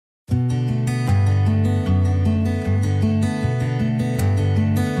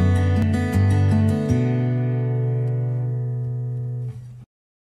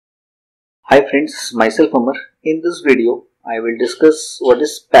Hi friends, myself Amar. In this video, I will discuss what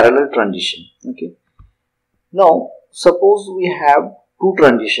is parallel transition. Okay. Now, suppose we have two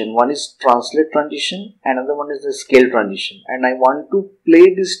transition. One is translate transition, another one is the scale transition, and I want to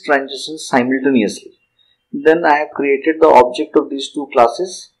play these transitions simultaneously. Then I have created the object of these two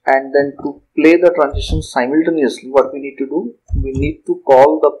classes, and then to play the transitions simultaneously, what we need to do? We need to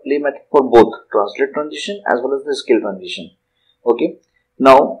call the play method for both translate transition as well as the scale transition. Okay.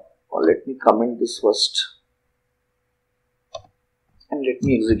 Now, let me comment this first and let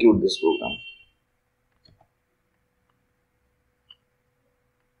me execute this program.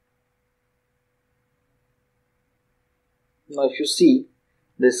 Now if you see,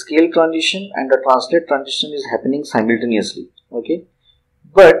 the scale transition and the translate transition is happening simultaneously. Okay,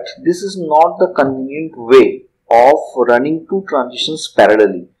 but this is not the convenient way of running two transitions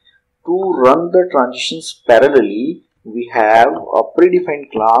parallelly. To run the transitions parallelly, we have a predefined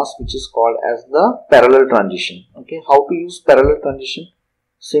class which is called as the parallel transition. Okay, how to use parallel transition?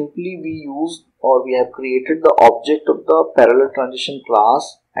 Simply we have created the object of the parallel transition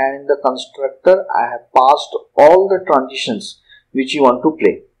class, and in the constructor I have passed all the transitions which you want to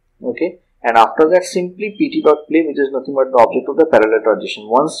play. Okay, and after that simply pt.play, which is nothing but the object of the parallel transition.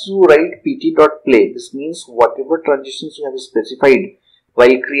 Once you write pt.play, this means whatever transitions you have specified while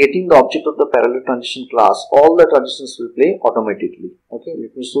creating the object of the parallel transition class, all the transitions will play automatically. Okay,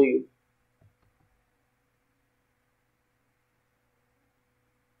 let me show you.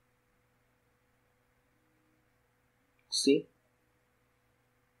 See,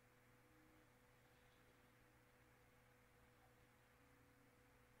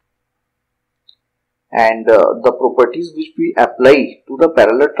 and the properties which we apply to the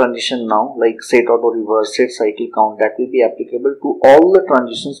parallel transition now, like set auto reverse, set cycle count, that will be applicable to all the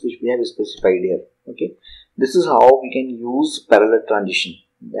transitions which we have specified here. Okay, this is how we can use parallel transition.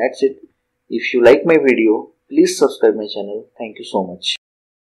 That's it. If you like my video, please subscribe my channel. Thank you so much.